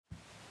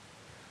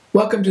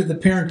Welcome to the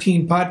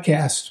Parenting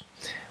Podcast,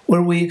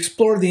 where we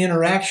explore the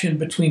interaction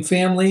between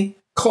family,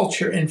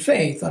 culture, and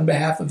faith on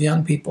behalf of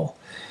young people.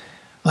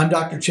 I'm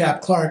Dr.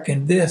 Chap Clark,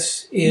 and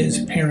this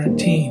is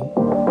Parenting.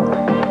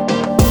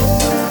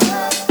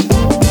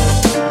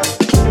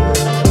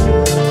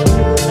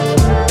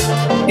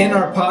 In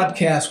our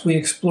podcast, we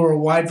explore a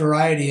wide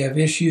variety of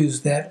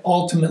issues that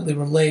ultimately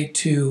relate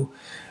to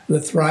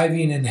the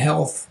thriving and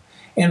health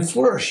and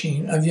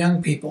flourishing of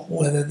young people,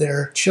 whether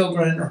they're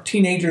children or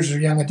teenagers or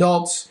young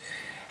adults.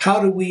 How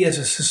do we as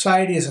a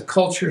society, as a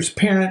culture, as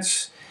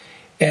parents,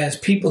 as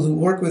people who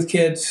work with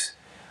kids,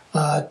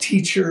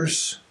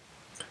 teachers,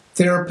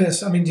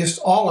 therapists, just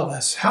all of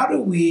us, how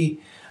do we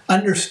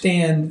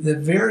understand the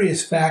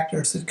various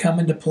factors that come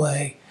into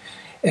play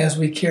as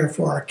we care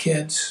for our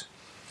kids?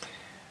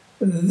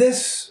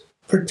 This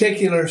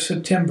particular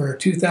September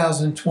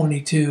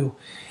 2022,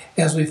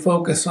 as we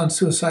focus on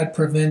suicide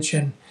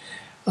prevention,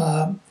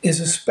 is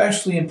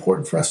especially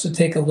important for us to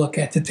take a look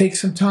at, to take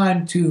some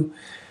time to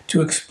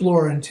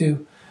explore and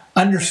to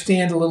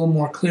understand a little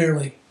more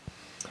clearly.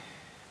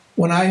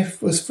 When I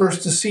was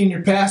first a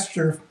senior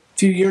pastor a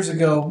few years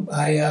ago,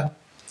 I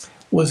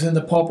was in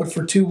the pulpit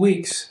for 2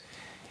 weeks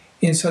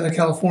in Southern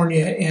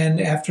California, and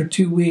after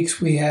 2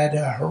 weeks we had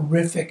a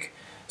horrific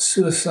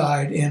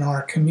suicide in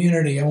our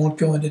community. I won't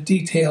go into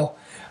detail,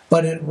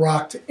 but it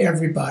rocked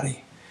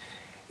everybody.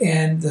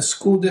 And the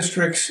school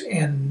districts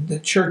and the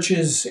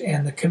churches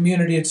and the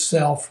community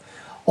itself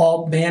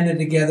all banded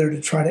together to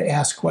try to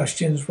ask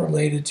questions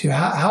related to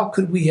how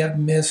could we have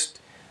missed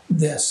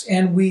this?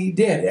 And we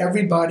did.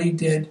 Everybody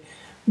did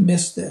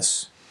miss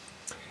this.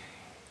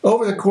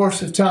 Over the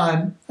course of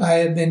time, I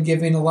have been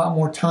giving a lot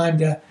more time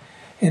to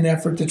an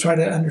effort to try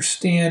to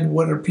understand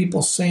what are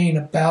people saying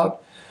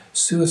about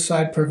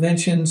suicide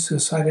prevention,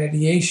 suicide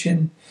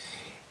ideation,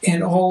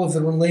 and all of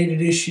the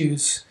related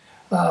issues.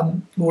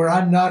 Where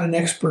I'm not an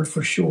expert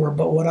for sure,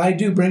 but what I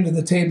do bring to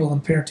the table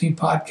in parenting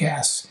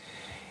podcasts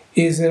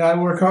is that I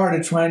work hard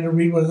at trying to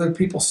read what other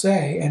people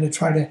say and to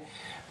try to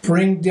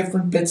bring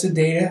different bits of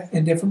data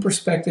and different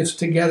perspectives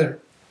together.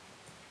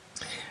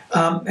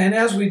 And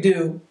as we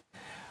do,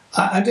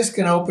 I'm just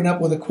going to open up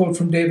with a quote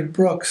from David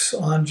Brooks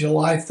on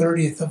July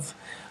 30th of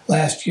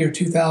last year,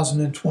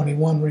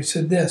 2021, where he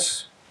said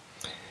this: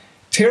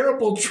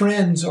 "Terrible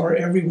trends are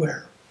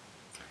everywhere.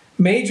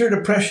 Major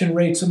depression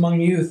rates among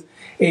youth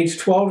aged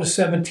 12 to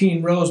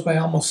 17 rose by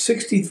almost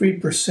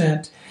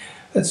 63%,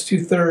 that's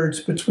two-thirds,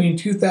 between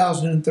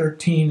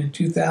 2013 and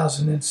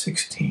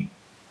 2016.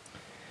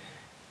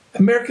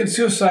 American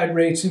suicide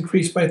rates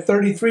increased by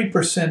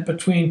 33%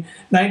 between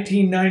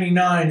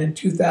 1999 and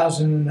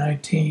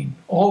 2019.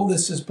 All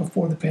this is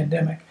before the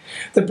pandemic.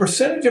 The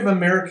percentage of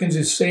Americans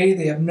who say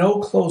they have no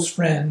close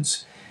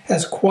friends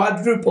has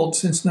quadrupled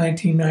since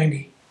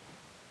 1990.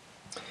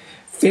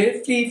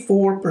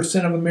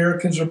 54% of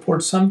Americans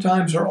report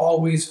sometimes or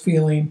always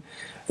feeling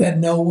that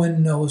no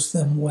one knows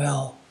them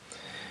well."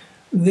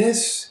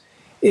 This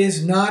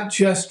is not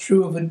just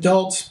true of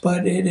adults,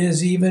 but it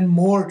is even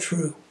more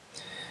true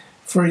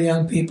for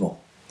young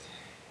people.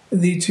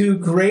 The two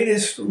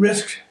greatest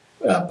risk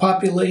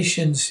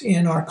populations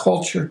in our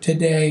culture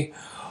today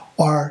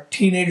are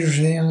teenagers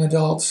and young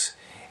adults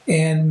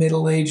and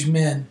middle-aged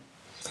men.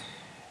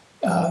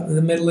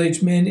 The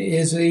middle-aged men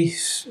is a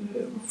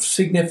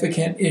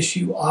significant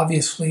issue,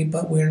 obviously,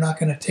 but we're not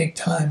going to take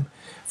time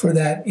for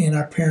that in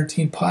our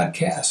parenting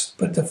podcast.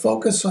 But to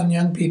focus on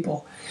young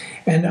people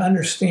and to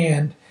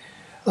understand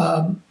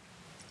that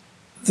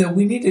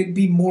we need to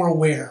be more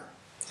aware,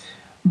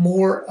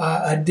 more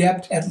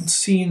adept at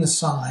seeing the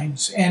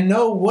signs, and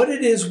know what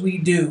it is we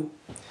do,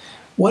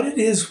 what it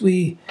is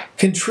we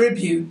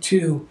contribute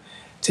to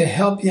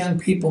help young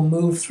people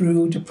move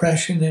through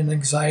depression and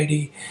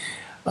anxiety,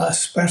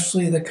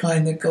 especially the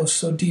kind that goes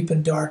so deep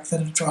and dark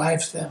that it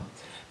drives them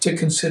to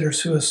consider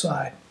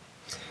suicide.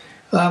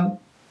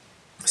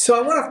 So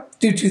I want to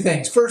do two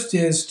things. First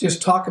is just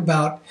talk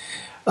about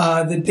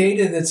the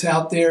data that's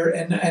out there,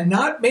 and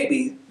not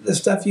maybe the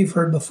stuff you've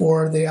heard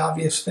before, the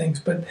obvious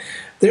things, but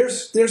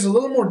there's a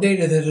little more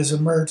data that has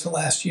emerged the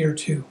last year or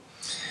two.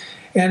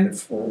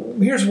 And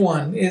here's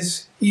one,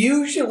 is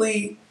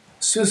usually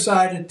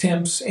suicide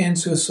attempts and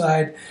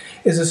suicide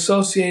is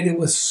associated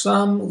with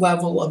some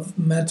level of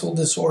mental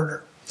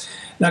disorder.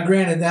 Now,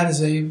 granted, that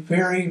is a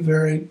very,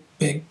 very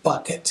big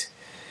bucket.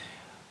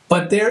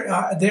 But there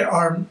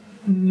are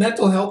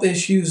mental health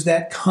issues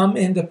that come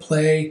into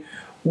play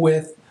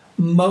with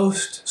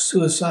most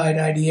suicide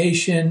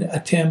ideation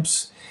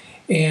attempts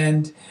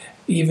and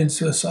even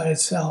suicide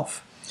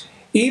itself.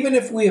 Even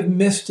if we have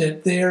missed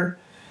it, there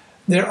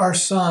are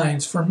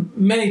signs. For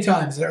many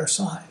times there are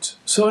signs.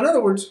 So in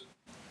other words,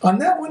 on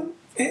that one,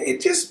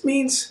 it just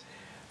means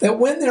that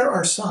when there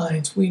are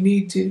signs, we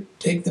need to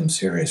take them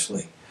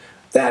seriously.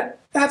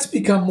 That's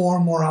become more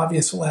and more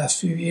obvious the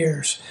last few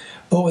years.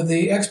 But with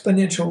the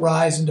exponential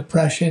rise in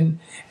depression,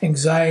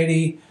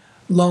 anxiety,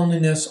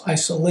 loneliness,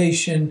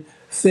 isolation,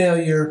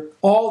 failure,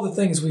 all the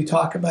things we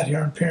talk about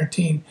here on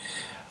parenting,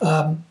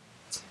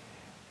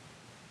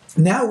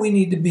 now we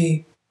need to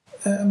be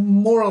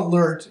more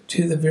alert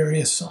to the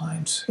various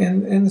signs.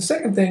 And the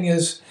second thing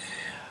is,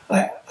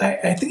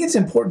 I think it's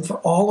important for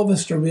all of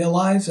us to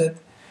realize that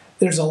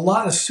there's a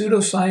lot of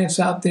pseudoscience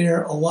out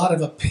there, a lot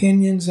of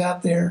opinions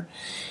out there,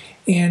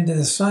 and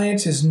the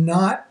science is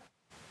not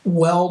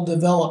well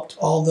developed,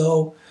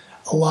 although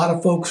a lot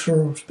of folks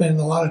are spending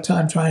a lot of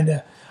time trying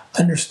to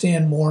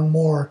understand more and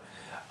more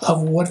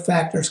of what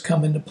factors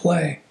come into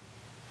play.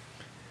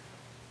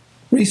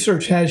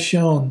 Research has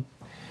shown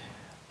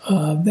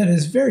that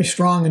is very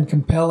strong and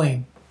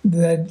compelling,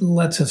 that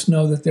lets us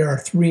know that there are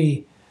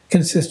three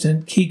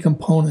consistent key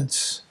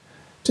components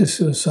to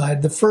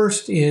suicide. The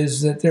first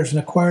is that there's an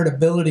acquired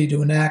ability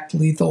to enact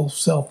lethal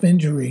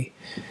self-injury.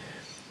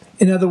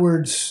 In other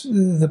words,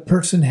 the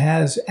person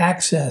has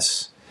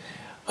access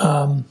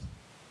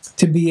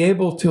to be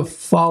able to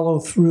follow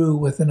through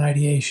with an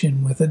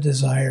ideation, with a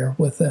desire,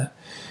 with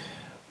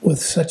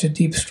such a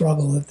deep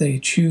struggle that they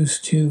choose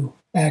to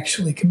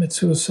actually commit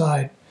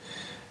suicide.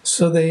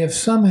 So they have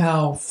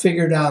somehow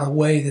figured out a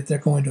way that they're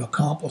going to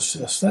accomplish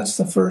this. That's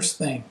the first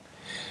thing.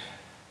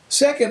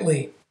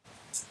 Secondly,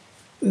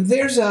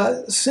 there's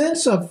a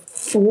sense of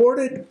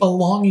thwarted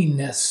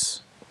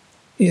belongingness,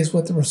 is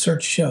what the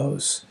research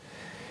shows.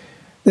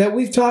 That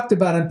we've talked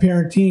about in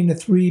parenting, the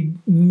three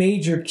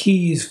major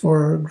keys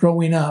for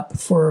growing up,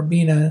 for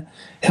being a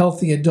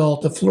healthy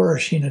adult, a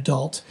flourishing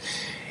adult.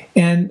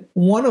 And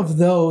one of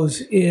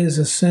those is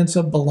a sense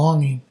of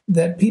belonging,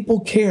 that people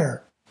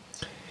care.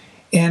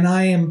 And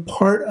I am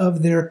part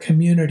of their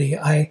community.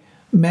 I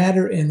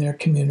matter in their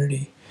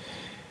community.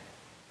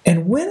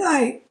 And when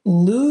I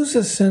lose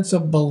a sense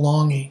of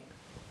belonging,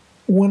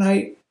 when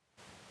I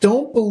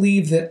don't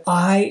believe that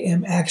I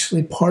am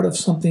actually part of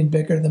something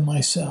bigger than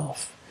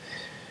myself,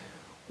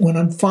 when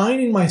I'm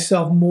finding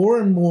myself more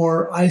and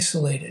more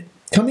isolated,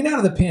 coming out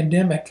of the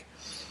pandemic,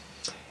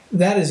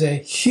 that is a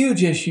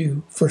huge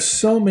issue for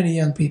so many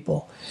young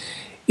people,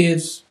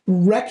 is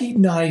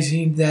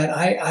recognizing that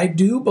I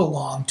do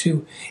belong,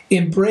 to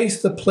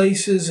embrace the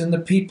places and the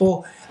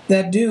people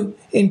that do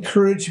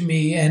encourage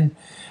me and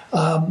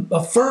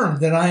affirm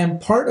that I am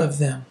part of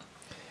them.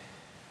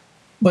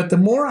 But the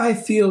more I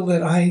feel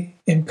that I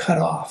am cut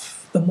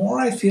off, the more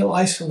I feel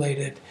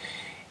isolated,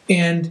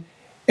 and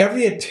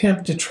every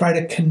attempt to try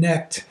to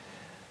connect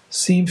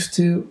seems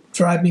to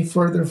drive me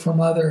further from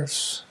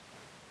others.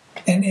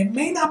 And it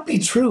may not be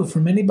true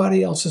from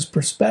anybody else's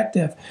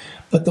perspective,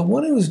 but the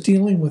one who is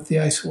dealing with the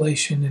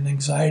isolation and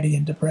anxiety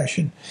and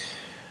depression,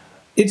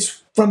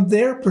 it's from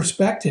their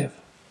perspective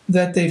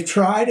that they've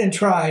tried and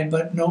tried,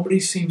 but nobody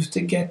seems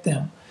to get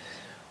them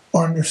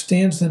or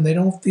understands them. They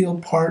don't feel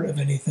part of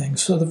anything.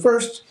 So the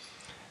first,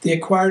 the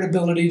acquired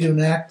ability to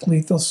enact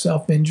lethal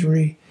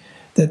self-injury,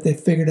 that they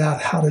figured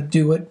out how to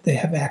do it, they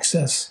have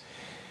access.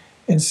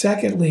 And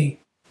secondly,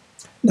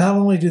 not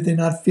only do they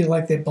not feel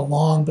like they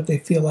belong, but they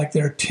feel like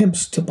their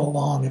attempts to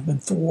belong have been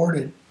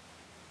thwarted.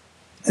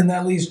 And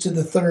that leads to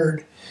the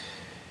third,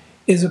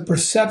 is a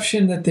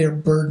perception that they're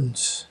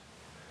burdens.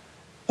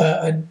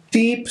 A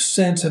deep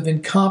sense of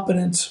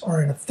incompetence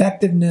or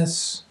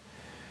ineffectiveness,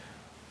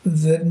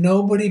 that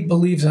nobody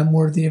believes I'm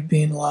worthy of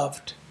being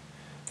loved,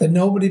 that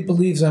nobody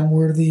believes I'm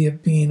worthy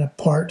of being a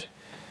part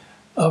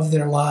of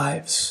their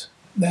lives,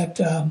 that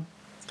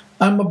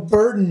I'm a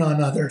burden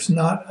on others,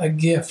 not a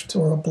gift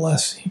or a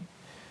blessing.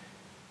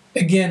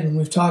 Again,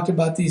 we've talked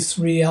about these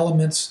three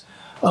elements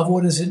of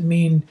what does it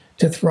mean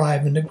to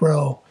thrive and to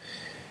grow.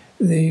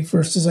 The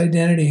first is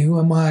identity. Who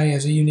am I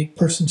as a unique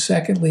person?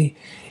 Secondly,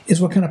 is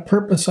what kind of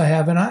purpose I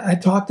have. And I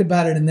talked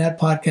about it in that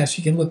podcast.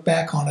 You can look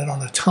back on it,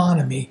 on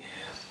autonomy.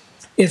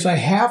 Is I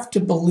have to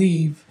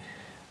believe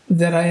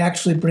that I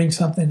actually bring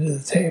something to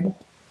the table.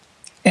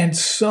 And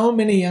so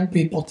many young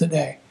people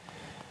today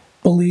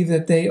believe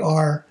that they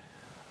are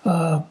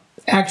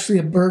actually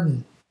a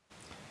burden,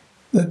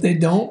 that they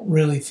don't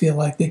really feel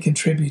like they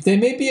contribute. They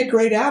may be a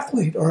great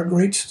athlete or a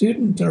great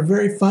student or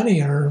very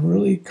funny or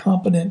really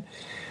competent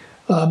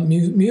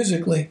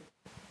musically.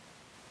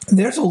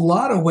 There's a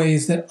lot of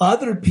ways that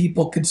other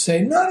people could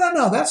say,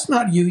 no, that's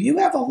not you. You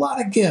have a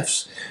lot of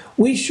gifts.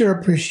 We sure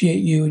appreciate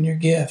you and your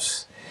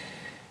gifts.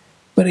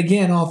 But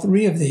again, all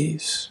three of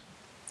these,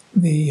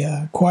 the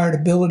acquired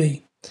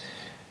ability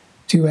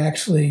to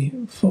actually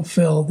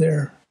fulfill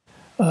their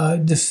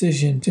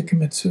decision to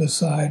commit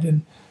suicide,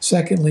 and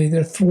secondly,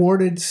 their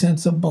thwarted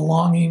sense of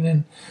belonging,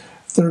 and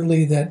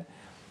thirdly, that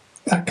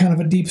kind of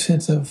a deep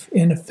sense of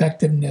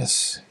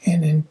ineffectiveness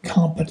and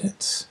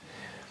incompetence.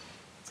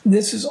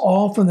 This is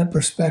all from the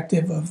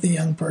perspective of the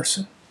young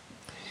person.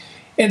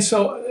 And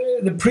so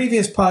the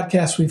previous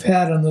podcasts we've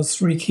had on those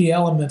three key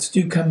elements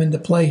do come into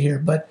play here,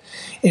 but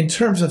in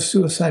terms of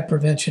suicide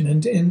prevention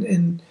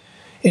and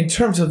in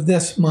terms of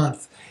this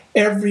month,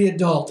 every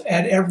adult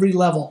at every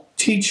level,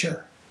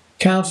 teacher,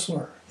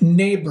 counselor,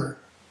 neighbor,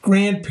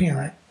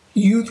 grandparent,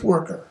 youth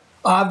worker,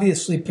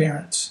 obviously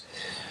parents,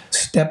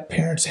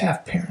 step-parents,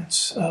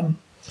 half-parents,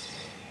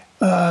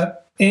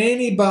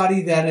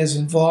 anybody that is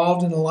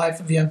involved in the life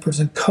of a young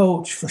person,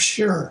 coach for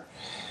sure.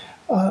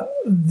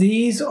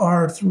 These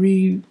are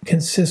three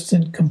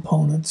consistent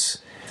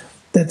components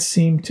that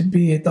seem to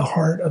be at the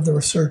heart of the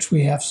research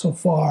we have so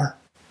far.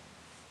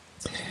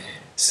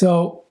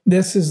 So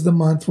this is the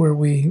month where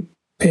we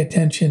pay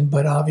attention,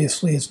 but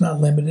obviously it's not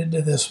limited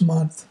to this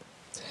month.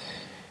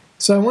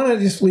 So I want to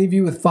just leave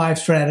you with 5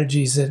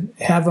 strategies that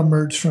have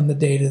emerged from the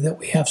data that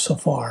we have so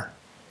far.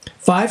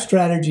 5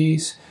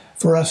 strategies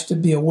for us to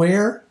be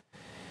aware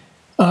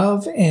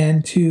of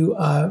and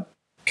to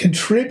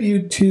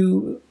contribute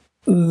to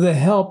the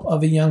help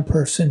of a young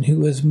person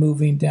who is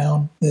moving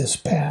down this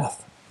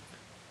path.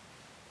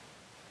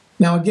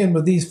 Now, again,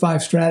 with these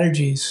 5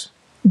 strategies,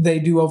 they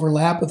do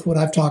overlap with what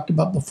I've talked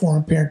about before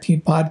on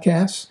parenting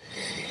podcasts,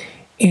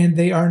 and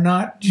they are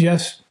not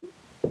just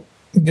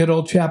good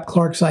old chap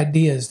Clark's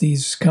ideas.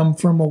 These come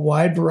from a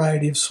wide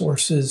variety of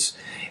sources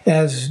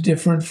as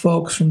different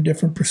folks from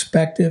different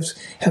perspectives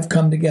have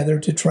come together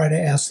to try to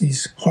ask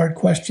these hard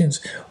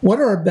questions. What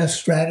are our best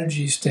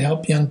strategies to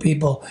help young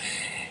people,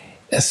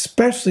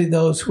 especially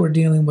those who are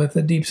dealing with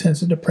a deep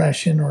sense of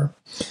depression or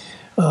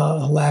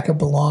a lack of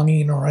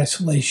belonging or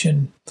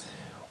isolation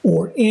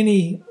or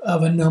any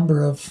of a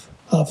number of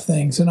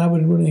things? And I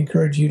would really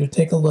encourage you to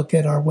take a look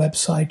at our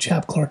website,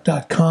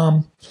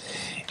 chapclark.com,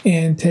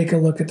 and take a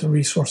look at the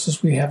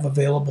resources we have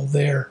available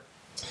there.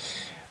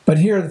 But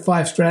here are the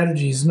 5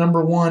 strategies.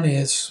 Number 1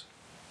 is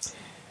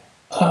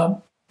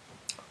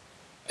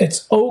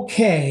it's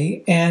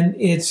okay and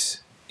it's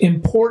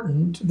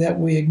important that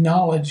we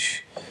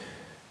acknowledge,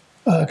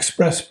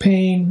 express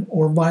pain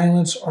or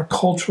violence or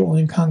cultural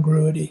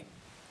incongruity.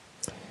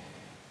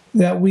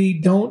 That we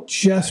don't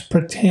just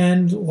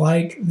pretend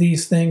like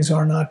these things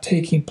are not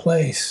taking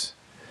place.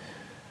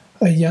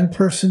 A young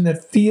person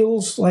that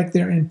feels like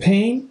they're in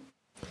pain,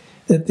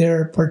 that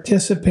they're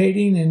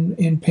participating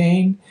in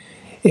pain,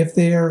 if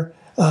they're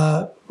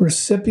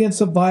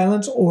recipients of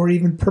violence or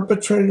even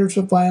perpetrators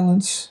of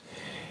violence,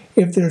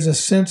 if there's a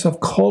sense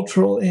of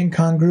cultural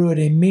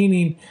incongruity,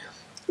 meaning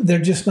they're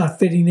just not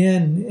fitting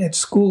in at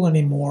school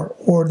anymore,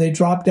 or they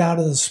dropped out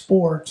of the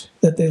sport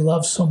that they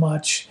love so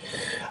much.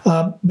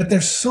 But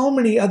there's so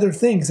many other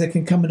things that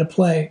can come into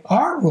play.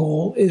 Our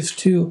role is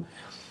to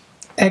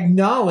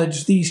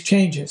acknowledge these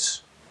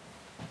changes,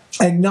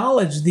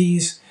 acknowledge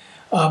these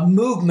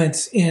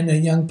movements in a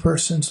young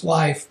person's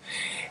life,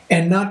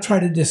 and not try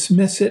to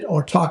dismiss it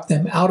or talk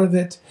them out of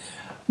it,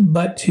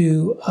 but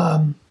to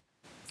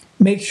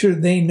make sure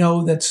they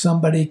know that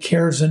somebody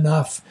cares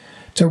enough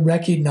to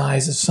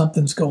recognize that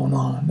something's going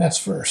on. That's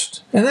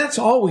first. And that's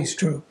always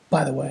true,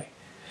 by the way.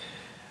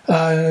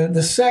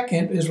 The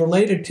second is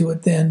related to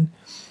it then,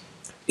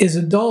 is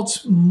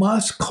adults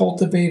must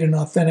cultivate an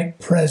authentic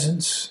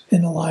presence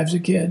in the lives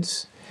of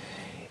kids.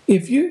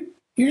 If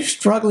you're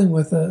struggling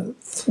with a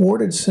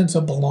thwarted sense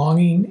of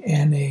belonging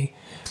and a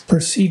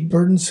perceived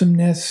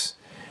burdensomeness,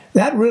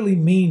 that really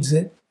means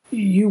that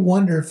you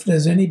wonder if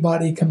there's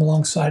anybody come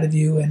alongside of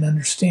you and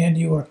understand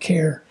you or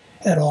care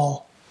at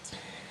all.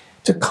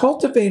 To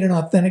cultivate an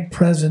authentic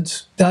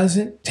presence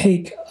doesn't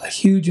take a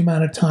huge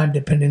amount of time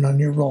depending on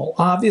your role.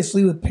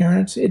 Obviously, with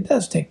parents, it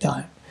does take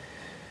time.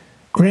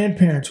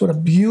 Grandparents, what a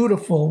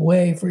beautiful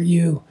way for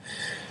you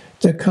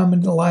to come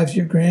into the lives of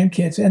your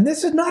grandkids. And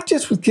this is not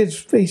just with kids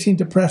facing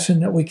depression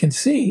that we can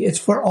see. It's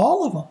for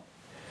all of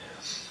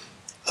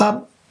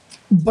them.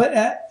 But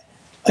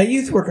a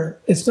youth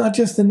worker, it's not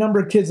just the number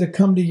of kids that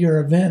come to your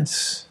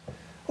events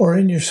or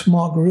in your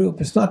small group.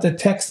 It's not to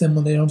text them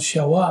when they don't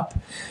show up,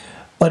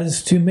 but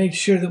it's to make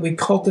sure that we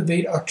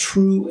cultivate a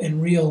true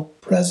and real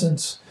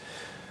presence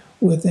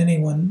with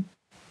anyone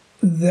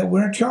that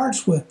we're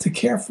charged with to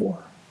care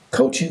for.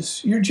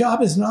 Coaches, your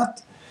job is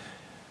not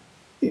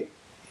to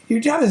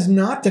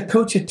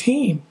coach a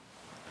team.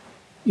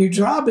 Your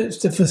job is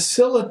to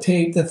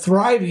facilitate the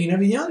thriving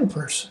of a young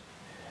person.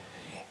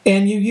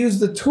 And you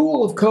use the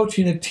tool of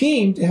coaching a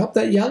team to help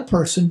that young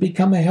person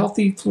become a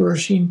healthy,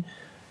 flourishing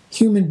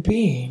human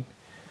being.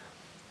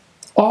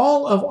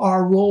 All of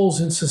our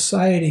roles in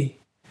society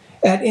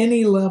at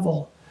any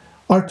level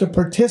are to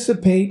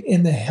participate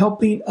in the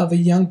helping of a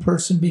young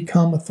person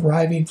become a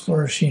thriving,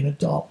 flourishing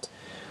adult.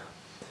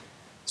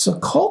 So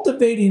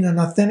cultivating an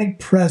authentic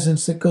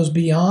presence that goes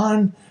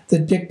beyond the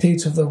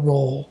dictates of the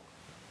role,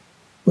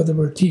 whether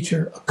we're a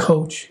teacher, a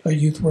coach, a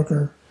youth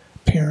worker,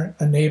 a parent,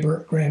 a neighbor,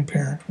 a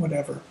grandparent,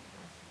 whatever.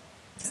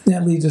 And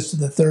that leads us to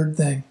the third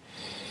thing,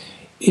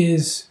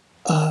 is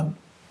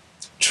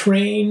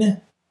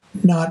train,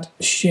 not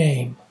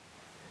shame.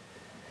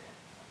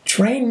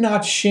 Train,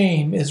 not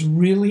shame is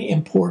really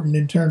important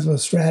in terms of a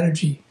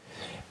strategy,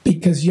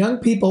 because young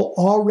people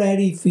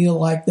already feel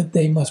like that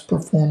they must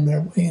perform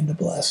their way into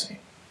blessing.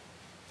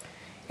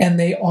 And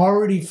they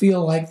already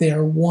feel like they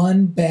are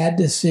one bad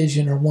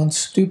decision or one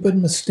stupid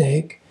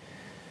mistake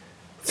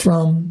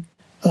from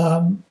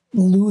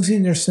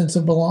losing their sense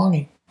of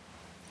belonging.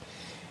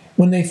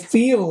 When they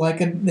feel like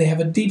they have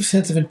a deep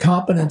sense of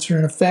incompetence or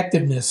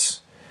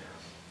ineffectiveness,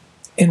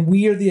 and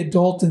we are the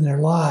adult in their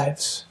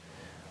lives,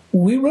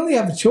 we really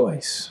have a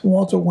choice.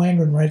 Walter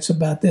Wangerin writes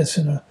about this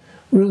in a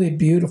really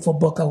beautiful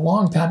book a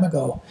long time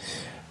ago,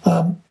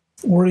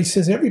 where he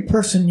says, every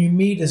person you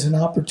meet is an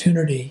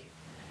opportunity.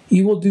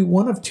 You will do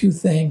one of two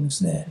things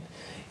then.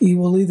 You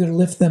will either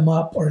lift them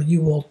up or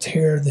you will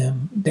tear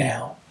them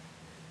down.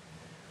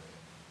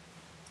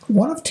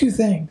 One of two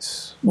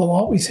things will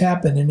always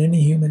happen in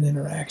any human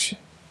interaction.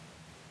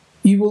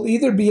 You will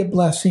either be a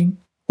blessing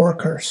or a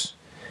curse.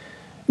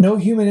 No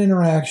human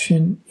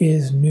interaction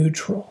is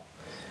neutral.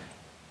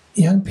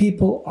 Young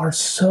people are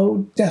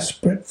so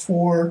desperate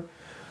for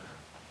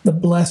the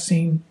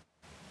blessing,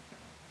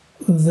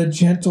 the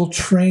gentle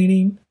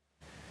training,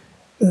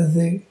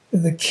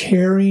 the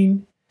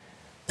caring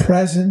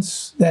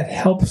presence that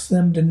helps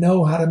them to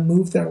know how to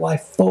move their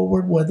life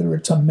forward, whether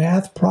it's a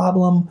math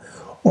problem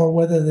or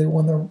whether they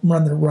want to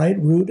run the right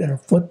route in a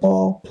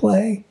football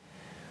play,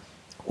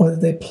 whether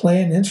they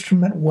play an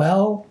instrument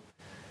well,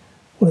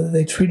 whether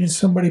they treated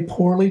somebody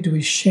poorly. Do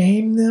we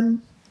shame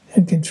them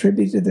and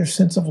contribute to their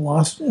sense of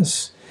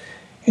lostness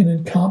and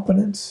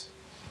incompetence?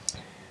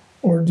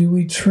 Or do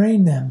we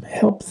train them,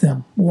 help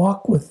them,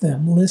 walk with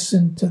them,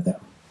 listen to them?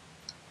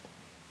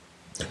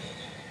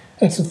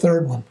 That's the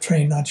third one,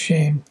 train, not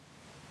shame.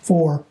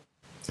 4,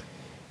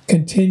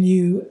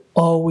 continue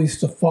always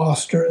to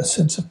foster a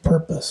sense of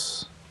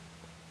purpose.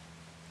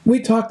 We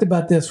talked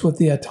about this with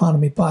the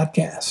Autonomy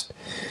podcast,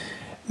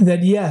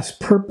 that yes,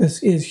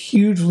 purpose is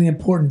hugely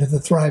important to the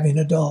thriving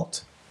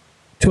adult.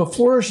 To a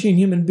flourishing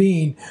human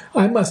being,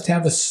 I must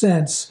have a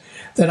sense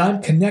that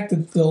I'm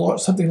connected to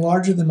something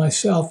larger than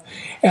myself,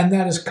 and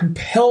that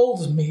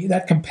compels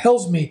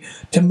me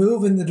to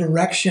move in the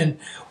direction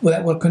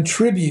that will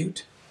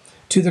contribute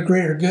to the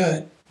greater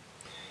good.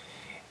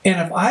 And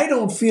if I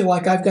don't feel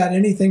like I've got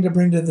anything to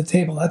bring to the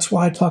table, that's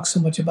why I talk so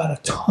much about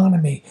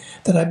autonomy,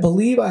 that I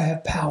believe I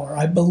have power.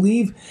 I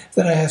believe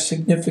that I have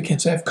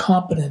significance. I have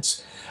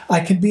competence. I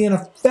can be an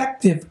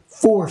effective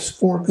force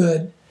for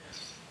good.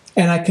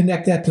 And I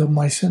connect that to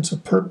my sense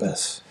of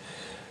purpose.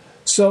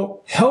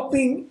 So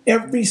helping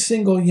every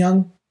single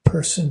young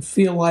person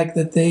feel like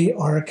that they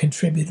are a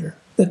contributor,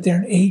 that they're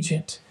an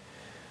agent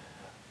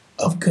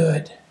of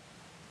good.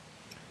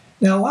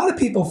 Now, a lot of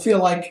people feel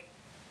like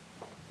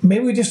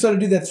maybe we just ought to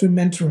do that through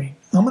mentoring.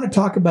 I'm going to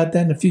talk about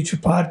that in a future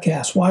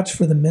podcast. Watch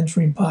for the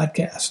mentoring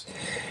podcast.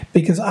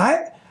 Because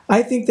I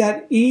think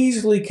that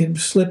easily can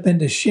slip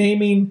into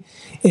shaming,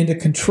 into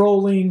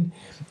controlling,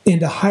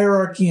 into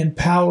hierarchy and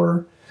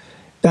power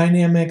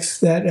dynamics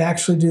that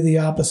actually do the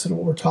opposite of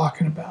what we're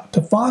talking about.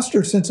 To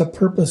foster a sense of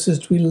purpose is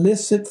to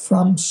elicit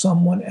from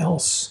someone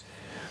else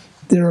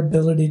their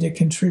ability to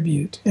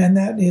contribute. And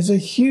that is a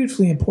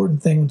hugely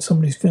important thing when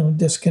somebody's feeling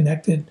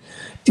disconnected,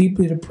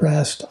 deeply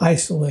depressed,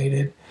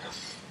 isolated,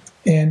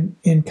 and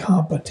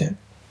incompetent.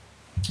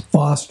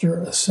 Foster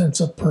a sense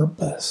of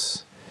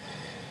purpose.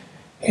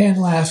 And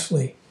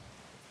lastly,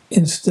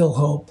 instill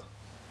hope.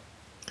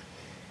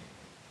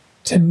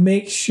 To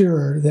make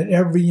sure that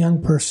every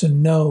young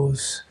person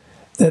knows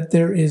that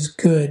there is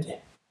good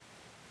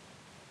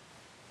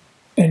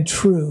and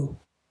true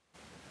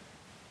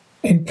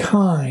and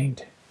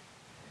kind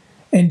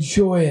and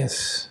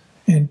joyous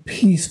and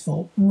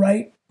peaceful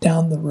right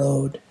down the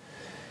road.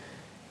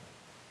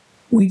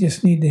 We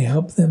just need to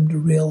help them to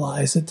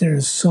realize that there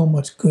is so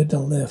much good to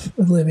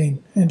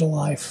living and to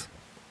life.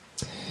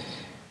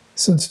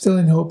 So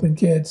instilling hope in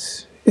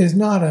kids is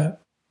not a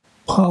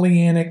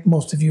Pollyannic.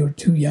 Most of you are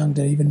too young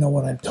to even know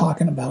what I'm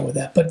talking about with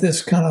that. But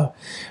this kind of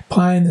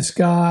pie in the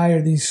sky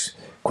or these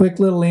quick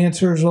little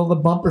answers, all the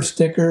bumper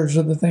stickers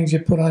or the things you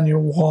put on your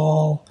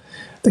wall,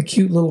 the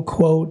cute little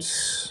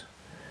quotes.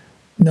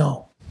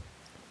 No.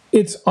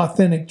 It's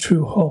authentic,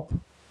 true hope.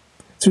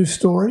 Through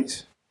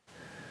stories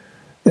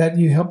that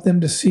you help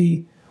them to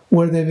see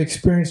where they've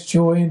experienced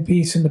joy and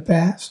peace in the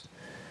past,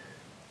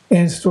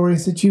 and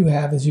stories that you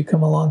have as you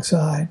come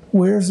alongside.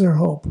 Where's their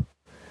hope?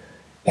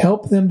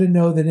 Help them to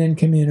know that in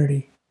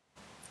community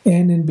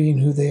and in being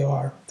who they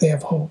are, they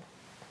have hope.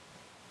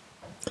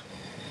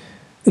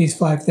 These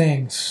 5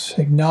 things: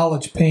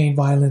 acknowledge pain,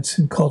 violence,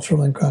 and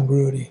cultural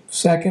incongruity.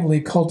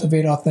 Secondly,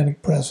 cultivate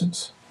authentic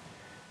presence.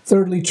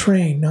 Thirdly,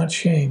 train, not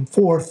shame.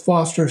 4th,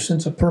 foster a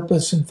sense of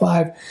purpose. And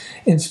 5,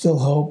 instill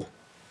hope.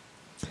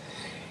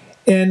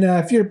 And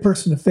if you're a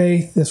person of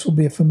faith, this will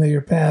be a familiar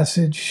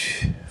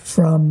passage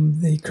from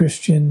the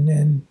Christian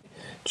and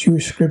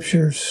Jewish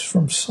scriptures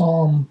from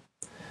Psalm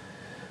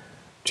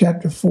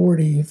chapter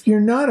 40. If you're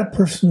not a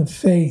person of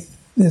faith,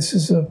 this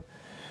is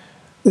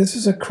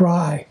a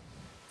cry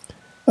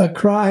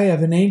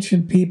of an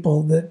ancient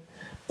people that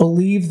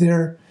believe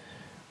there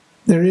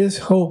is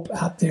hope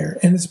out there.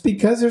 And it's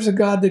because there's a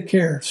God that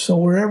cares. So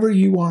wherever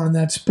you are on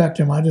that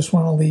spectrum, I just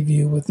want to leave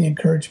you with the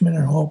encouragement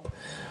and hope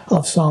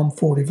of Psalm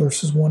 40,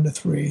 verses 1 to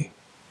 3.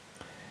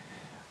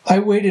 I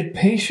waited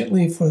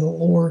patiently for the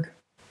Lord.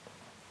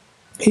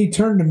 He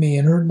turned to me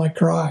and heard my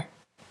cry.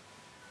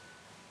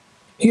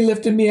 He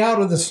lifted me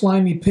out of the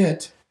slimy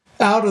pit,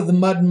 out of the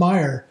mud and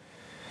mire.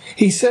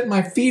 He set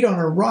my feet on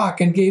a rock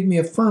and gave me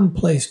a firm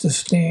place to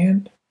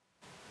stand.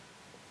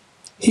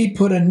 He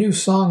put a new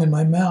song in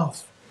my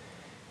mouth,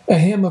 a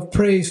hymn of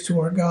praise to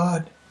our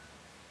God.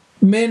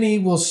 Many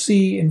will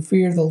see and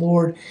fear the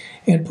Lord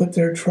and put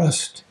their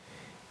trust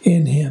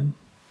in him.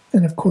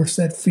 And of course,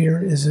 that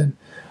fear is an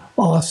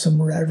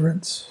awesome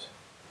reverence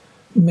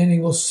many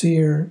will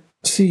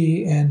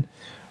see and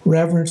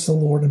reverence the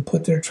Lord and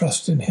put their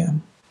trust in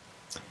him,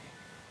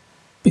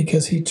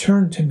 because he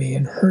turned to me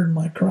and heard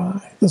my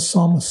cry. The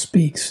psalmist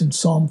speaks in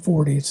Psalm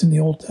 40. It's in the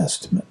Old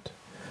Testament.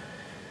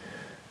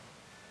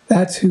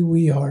 That's who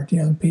we are,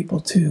 young people,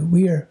 too.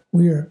 We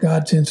are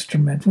God's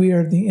instrument. We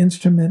are the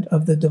instrument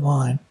of the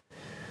divine.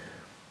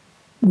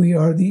 We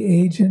are the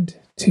agent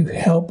to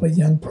help a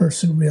young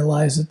person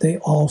realize that they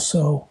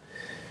also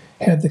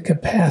have the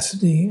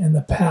capacity and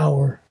the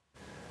power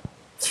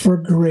for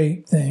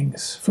great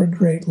things, for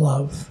great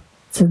love,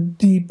 for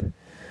deep,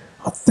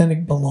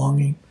 authentic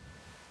belonging.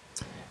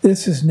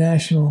 This is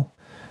National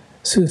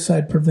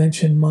Suicide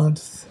Prevention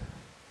Month,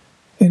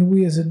 and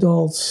we as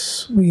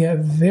adults, we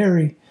have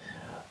very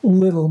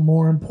little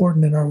more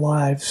important in our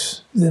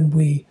lives than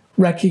we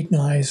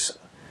recognize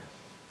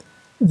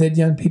that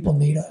young people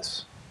need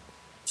us.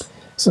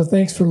 So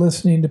thanks for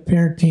listening to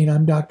Parenting.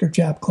 I'm Dr.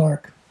 Chap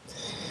Clark,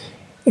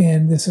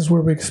 and this is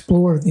where we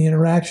explore the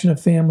interaction of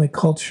family,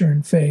 culture,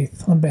 and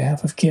faith on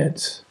behalf of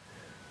kids.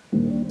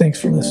 Thanks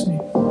for listening.